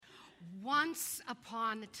Once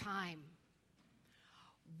upon a time,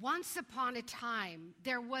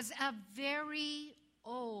 there was a very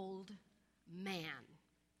old man.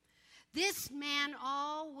 This man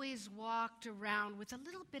always walked around with a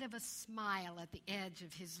little bit of a smile at the edge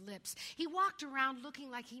of his lips. He walked around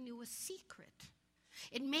looking like he knew a secret.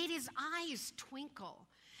 It made his eyes twinkle,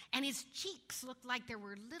 and his cheeks looked like there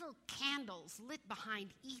were little candles lit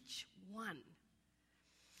behind each one.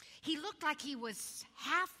 He looked like he was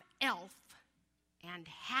half elf and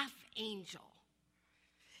half angel.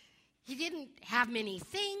 He didn't have many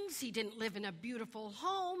things. He didn't live in a beautiful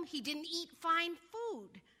home. He didn't eat fine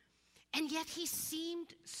food. And yet he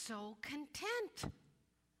seemed so content,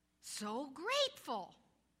 so grateful.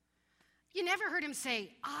 You never heard him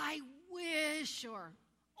say, "I wish," or,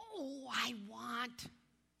 "Oh, I want."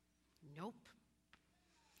 Nope.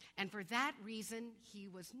 And for that reason, he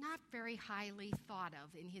was not very highly thought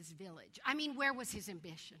of in his village. I mean, where was his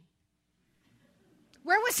ambition?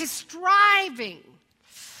 Where was his striving?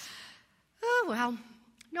 Oh, well,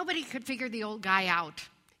 nobody could figure the old guy out.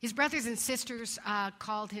 His brothers and sisters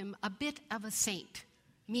called him a bit of a saint,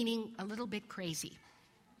 meaning a little bit crazy.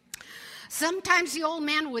 Sometimes the old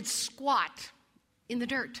man would squat in the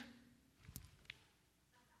dirt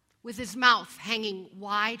with his mouth hanging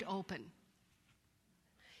wide open.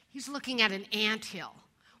 He's looking at an anthill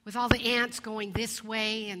with all the ants going this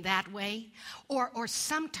way and that way. Or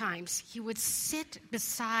sometimes he would sit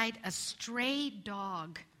beside a stray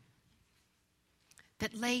dog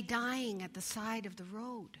that lay dying at the side of the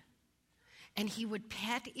road. And he would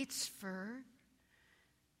pet its fur,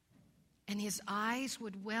 and his eyes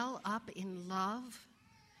would well up in love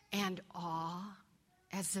and awe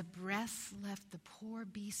as the breath left the poor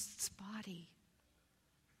beast's body.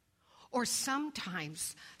 Or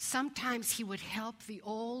sometimes he would help the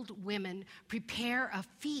old women prepare a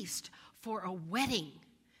feast for a wedding,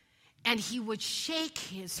 and he would shake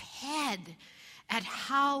his head at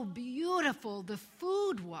how beautiful the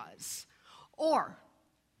food was. Or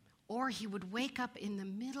he would wake up in the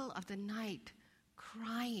middle of the night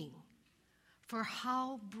crying for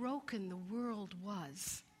how broken the world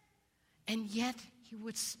was. And yet he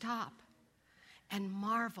would stop and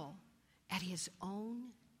marvel at his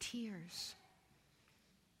own tears.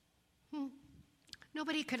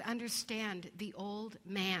 Nobody could understand the old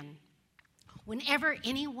man. Whenever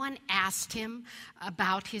anyone asked him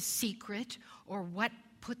about his secret or what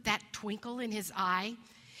put that twinkle in his eye,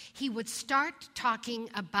 he would start talking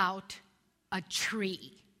about a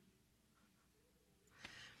tree.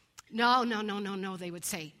 No, they would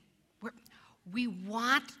say. We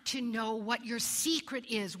want to know what your secret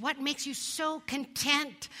is. What makes you so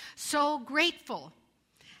content, so grateful?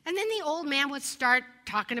 And then the old man would start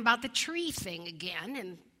talking about the tree thing again,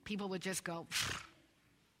 and people would just go,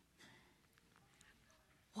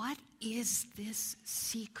 "What is this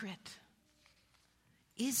secret?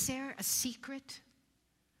 Is there a secret?"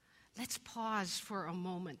 Let's pause for a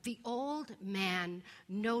moment. The old man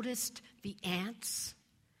noticed the ants.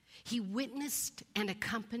 He witnessed and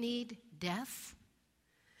accompanied death.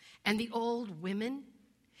 And the old women.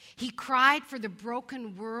 He cried for the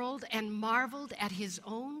broken world and marveled at his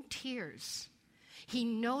own tears. He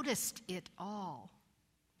noticed it all.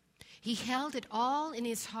 He held it all in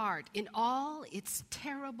his heart, in all its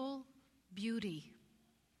terrible beauty.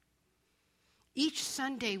 Each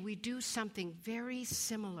Sunday we do something very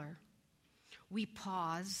similar. We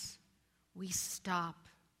pause, we stop,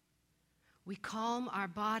 we calm our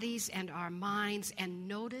bodies and our minds and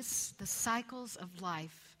notice the cycles of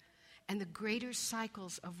life and the greater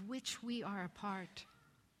cycles of which we are a part.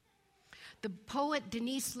 The poet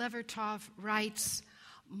Denise Levertov writes,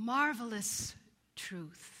 "Marvelous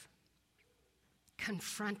truth.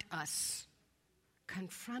 Confront us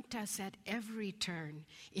at every turn,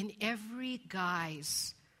 in every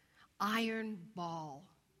guise, iron ball,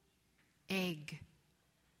 egg,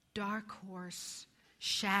 dark horse,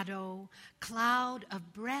 shadow, cloud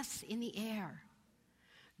of breath in the air.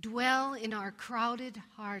 Dwell in our crowded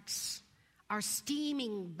hearts, our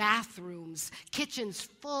steaming bathrooms, kitchens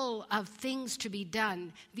full of things to be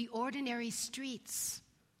done, the ordinary streets.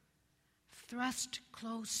 Thrust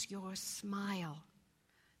close your smile,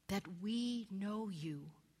 that we know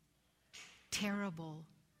you. Terrible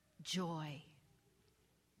joy."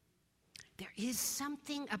 There is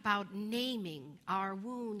something about naming our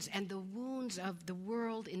wounds and the wounds of the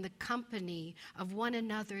world in the company of one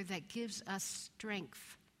another that gives us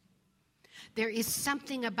strength. There is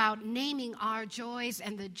something about naming our joys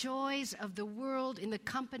and the joys of the world in the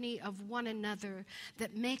company of one another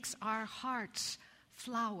that makes our hearts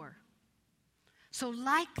flower. So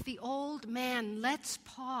like the old man, let's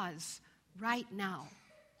pause right now.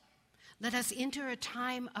 Let us enter a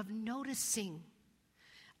time of noticing,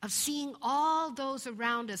 of seeing all those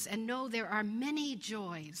around us and know there are many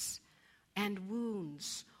joys and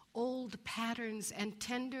wounds, old patterns and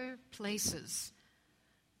tender places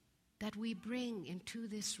that we bring into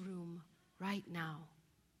this room right now.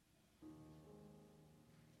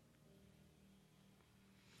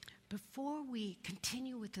 Before we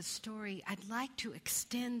continue with the story, I'd like to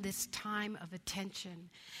extend this time of attention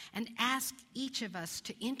and ask each of us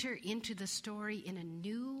to enter into the story in a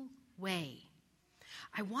new way.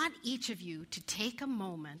 I want each of you to take a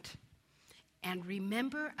moment and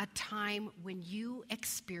remember a time when you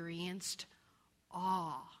experienced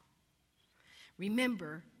awe.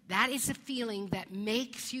 Remember, that is a feeling that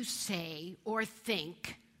makes you say or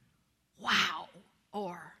think, wow,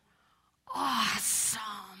 or awesome.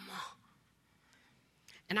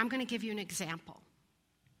 And I'm going to give you an example.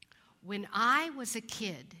 When I was a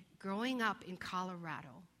kid growing up in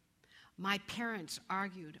Colorado, my parents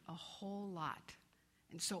argued a whole lot.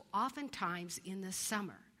 And so oftentimes in the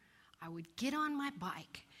summer, I would get on my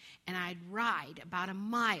bike and I'd ride about a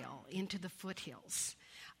mile into the foothills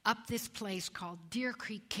up this place called Deer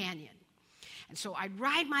Creek Canyon. And so I'd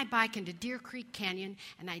ride my bike into Deer Creek Canyon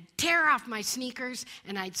and I'd tear off my sneakers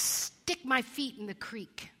and I'd stick my feet in the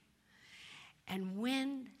creek. And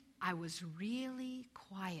when I was really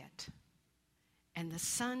quiet and the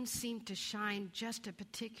sun seemed to shine just a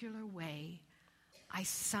particular way, I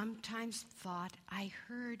sometimes thought I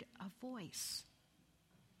heard a voice.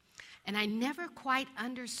 And I never quite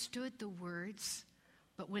understood the words,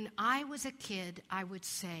 but when I was a kid, I would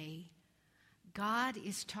say, God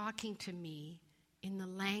is talking to me in the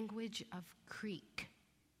language of creek.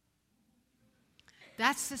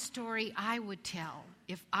 That's the story I would tell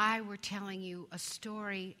if I were telling you a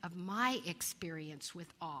story of my experience with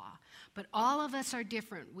awe. But all of us are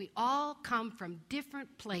different. We all come from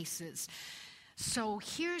different places. So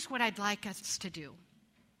here's what I'd like us to do.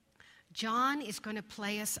 John is going to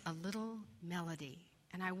play us a little melody.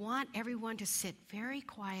 And I want everyone to sit very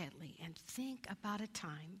quietly and think about a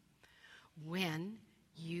time when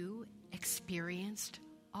you experienced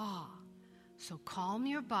awe. So calm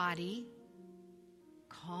your body,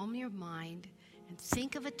 calm your mind, and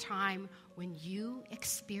think of a time when you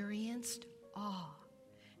experienced awe.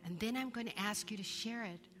 And then I'm going to ask you to share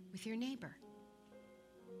it with your neighbor.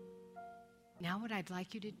 Now what I'd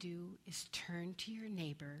like you to do is turn to your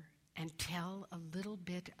neighbor and tell a little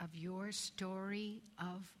bit of your story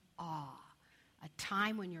of awe, a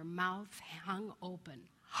time when your mouth hung open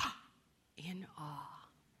in awe.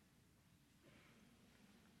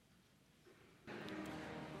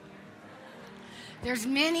 There's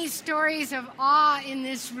many stories of awe in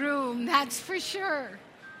this room, that's for sure.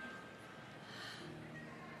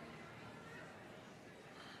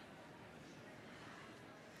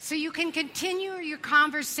 So you can continue your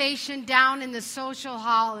conversation down in the social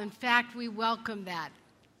hall. In fact, we welcome that.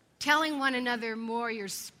 Telling one another more your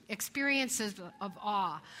experiences of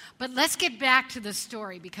awe. But let's get back to the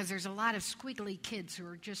story because there's a lot of squiggly kids who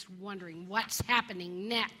are just wondering what's happening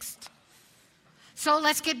next. So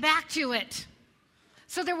let's get back to it.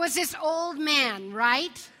 So there was this old man,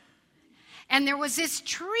 right? And there was this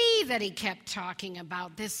tree that he kept talking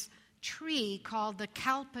about, this tree called the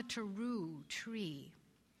Kalpataru tree.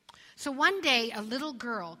 So one day, a little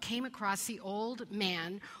girl came across the old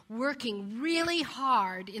man working really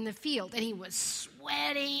hard in the field, and he was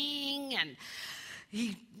sweating, and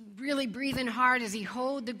he really breathing hard as he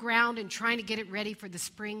hoed the ground and trying to get it ready for the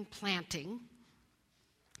spring planting.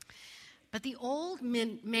 But the old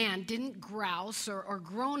man didn't grouse or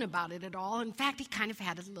groan about it at all. In fact, he kind of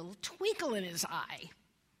had a little twinkle in his eye.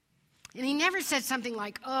 And he never said something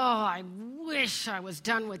like, "Oh, I wish I was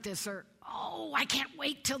done with this," or "Oh, I can't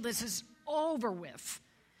wait till this is over with."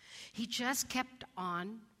 He just kept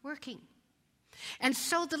on working. And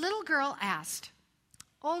so the little girl asked,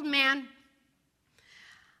 "Old man,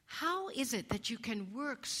 how is it that you can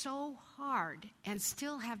work so hard and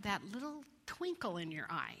still have that little twinkle in your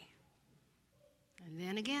eye?" And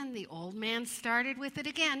then again, the old man started with it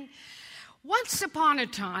again. "Once upon a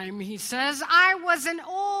time," he says, I was a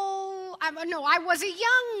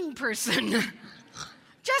young person,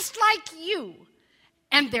 just like you.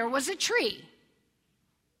 And there was a tree."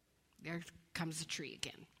 There comes the tree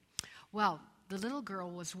again. Well, the little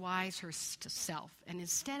girl was wise herself, and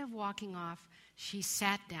instead of walking off, she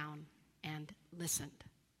sat down and listened.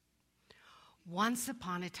 "Once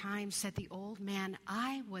upon a time," said the old man,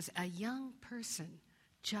 "I was a young person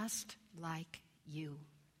just like you.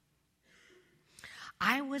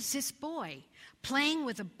 I was this boy playing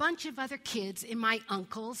with a bunch of other kids in my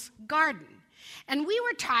uncle's garden. And we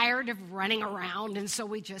were tired of running around, and so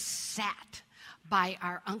we just sat by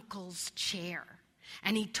our uncle's chair.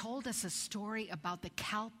 And he told us a story about the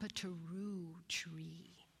Kalpataru tree.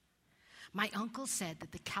 My uncle said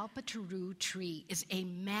that the Kalpataru tree is a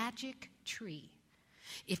magic tree.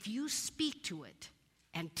 If you speak to it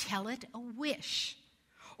and tell it a wish,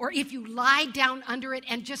 or if you lie down under it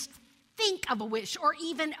and just think of a wish, or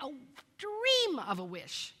even a dream of a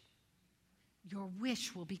wish, your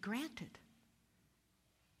wish will be granted.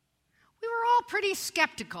 We were all pretty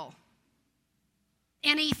skeptical.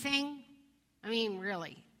 Anything? I mean,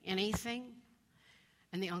 really, anything?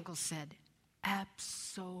 And the uncle said,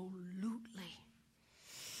 absolutely.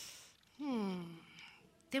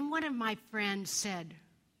 Then one of my friends said,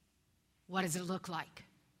 what does it look like?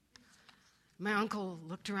 My uncle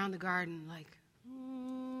looked around the garden like,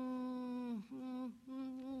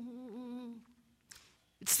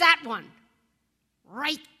 it's that one,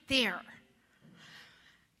 right there.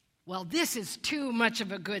 Well, this is too much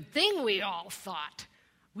of a good thing, we all thought.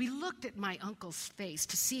 We looked at my uncle's face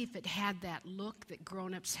to see if it had that look that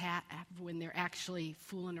grown-ups have when they're actually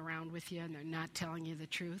fooling around with you and they're not telling you the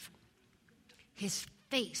truth. His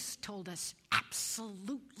face told us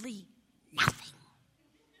absolutely nothing.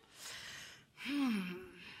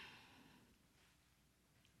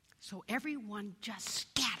 So everyone just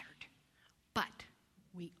scattered, but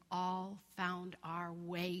we all found our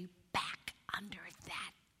way back under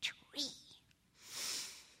that tree.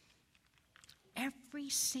 Every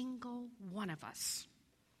single one of us,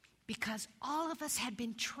 because all of us had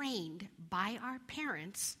been trained by our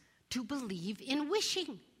parents to believe in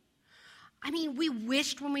wishing. I mean, we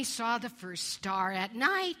wished when we saw the first star at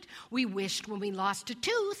night. We wished when we lost a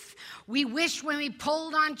tooth. We wished when we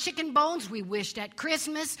pulled on chicken bones. We wished at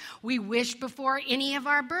Christmas. We wished before any of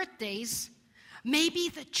our birthdays. Maybe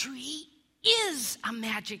the tree is a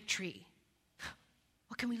magic tree.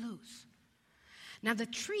 What can we lose? Now, the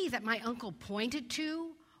tree that my uncle pointed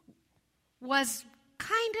to was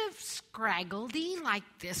kind of scraggledy like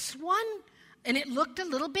this one. And it looked a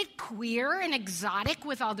little bit queer and exotic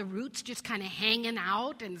with all the roots just kind of hanging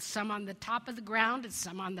out and some on the top of the ground and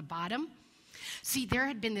some on the bottom. See, there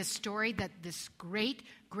had been this story that this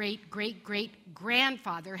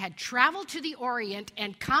great-great-great-great-grandfather had traveled to the Orient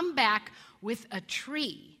and come back with a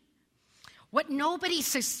tree. What nobody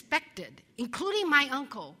suspected, including my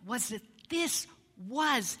uncle, was that this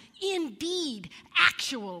was indeed,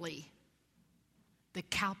 actually, the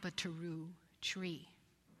Kalpataru tree.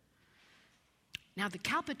 Now, the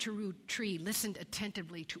Kalpataru tree listened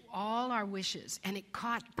attentively to all our wishes, and it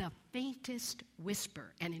caught the faintest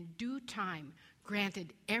whisper, and in due time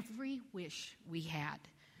granted every wish we had.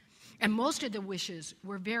 And most of the wishes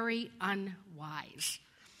were very unwise.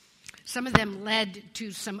 Some of them led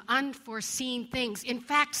to some unforeseen things. In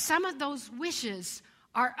fact, some of those wishes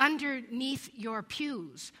are underneath your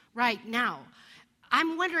pews right now.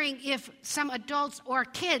 I'm wondering if some adults or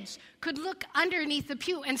kids could look underneath the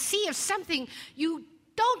pew and see if something you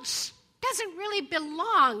doesn't really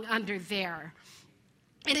belong under there.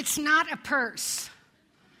 And it's not a purse.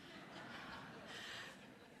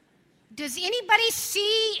 Does anybody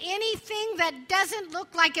see anything that doesn't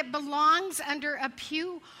look like it belongs under a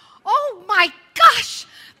pew? Oh my gosh,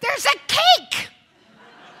 there's a cake!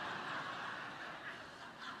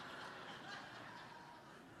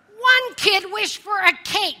 One kid wished for a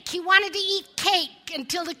cake. He wanted to eat cake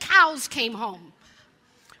until the cows came home.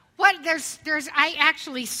 I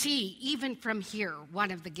actually see, even from here,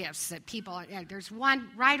 one of the gifts that people, there's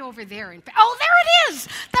one right over there. Oh, there it is!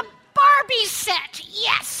 The Barbie set,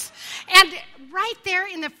 yes! And right there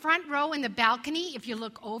in the front row in the balcony, if you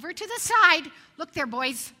look over to the side, look there,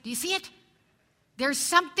 boys. Do you see it? There's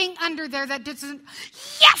something under there that doesn't,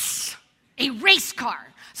 yes! A race car.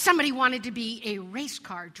 Somebody wanted to be a race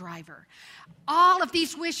car driver. All of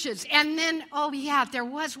these wishes. And then, oh yeah, there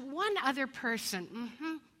was one other person.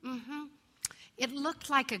 It looked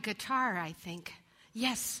like a guitar, I think.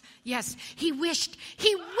 Yes. He wished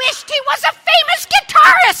he was a famous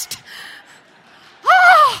guitarist.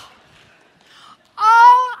 Oh!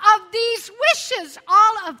 All of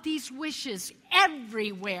these wishes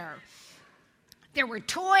everywhere. There were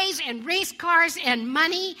toys and race cars and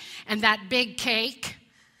money and that big cake.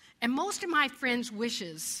 And most of my friends'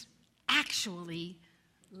 wishes actually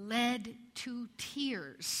led to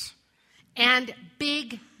tears and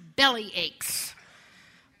big belly aches.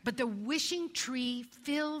 But the wishing tree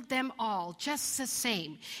filled them all just the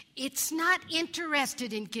same. It's not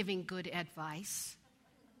interested in giving good advice.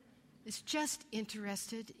 It's just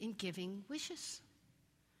interested in giving wishes.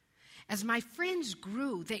 As my friends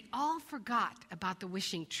grew, they all forgot about the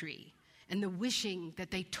wishing tree. and the wishing that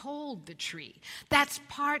they told the tree. That's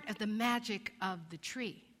part of the magic of the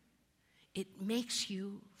tree. It makes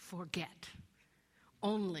you forget.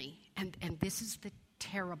 Only, and this is the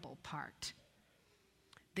terrible part,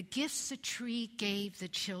 the gifts the tree gave the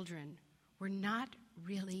children were not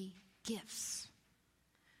really gifts.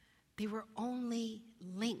 They were only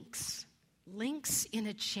links in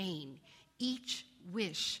a chain, each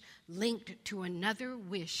wish linked to another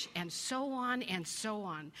wish, and so on and so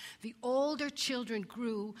on. The older children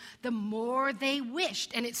grew, the more they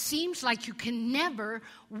wished, and it seems like you can never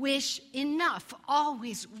wish enough,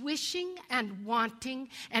 always wishing and wanting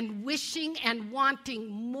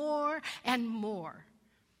more and more.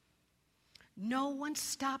 No one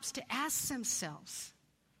stops to ask themselves,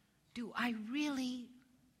 do I really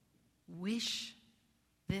wish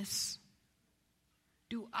this?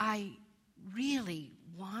 Do I really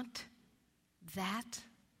want that?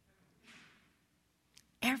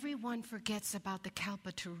 Everyone forgets about the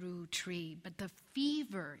Kalpataru tree, but the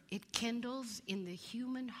fever it kindles in the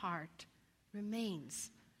human heart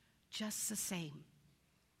remains just the same.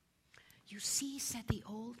 You see, said the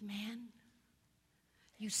old man,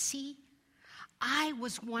 you see, I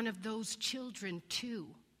was one of those children too.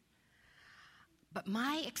 But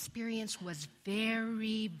my experience was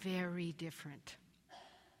very, very different.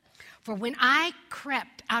 For when I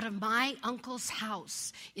crept out of my uncle's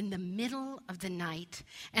house in the middle of the night,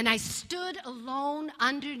 and I stood alone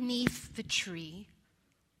underneath the tree,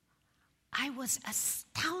 I was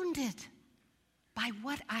astounded by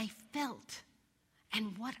what I felt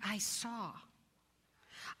and what I saw.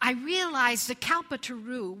 I realized the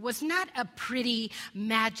Kalpataru was not a pretty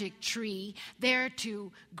magic tree there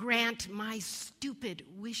to grant my stupid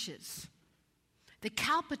wishes. The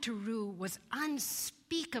Kalpataru was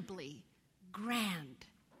unspeakably grand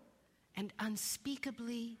and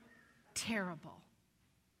unspeakably terrible.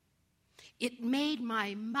 It made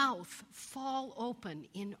my mouth fall open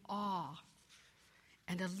in awe,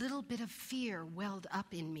 and a little bit of fear welled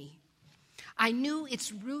up in me. I knew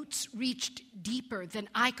its roots reached deeper than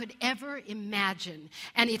I could ever imagine,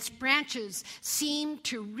 and its branches seemed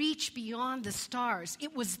to reach beyond the stars.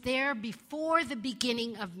 It was there before the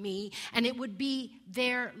beginning of me, and it would be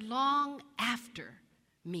there long after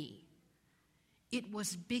me. It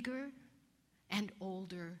was bigger and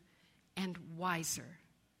older and wiser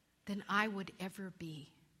than I would ever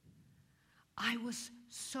be. I was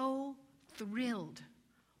so thrilled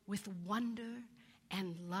with wonder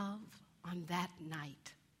and love on that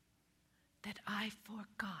night that I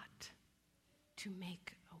forgot to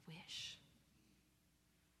make a wish.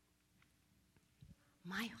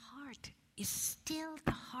 My heart is still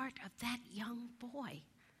the heart of that young boy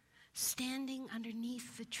standing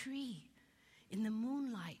underneath the tree in the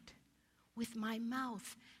moonlight with my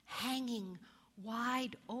mouth hanging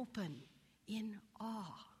wide open in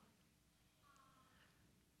awe.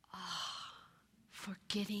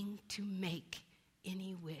 Forgetting to make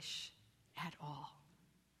any wish at all.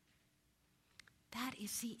 That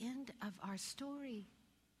is the end of our story.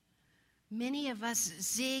 Many of us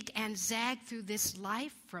zig and zag through this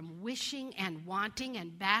life from wishing and wanting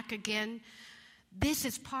and back again. This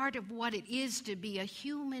is part of what it is to be a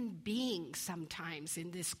human being sometimes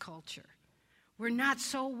in this culture. We're not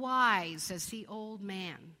so wise as the old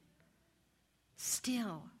man.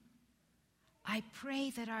 Still, I pray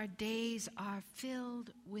that our days are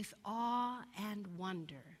filled with awe and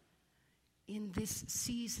wonder in this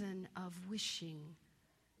season of wishing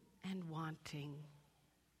and wanting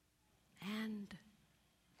and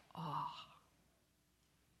awe.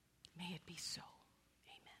 May it be so.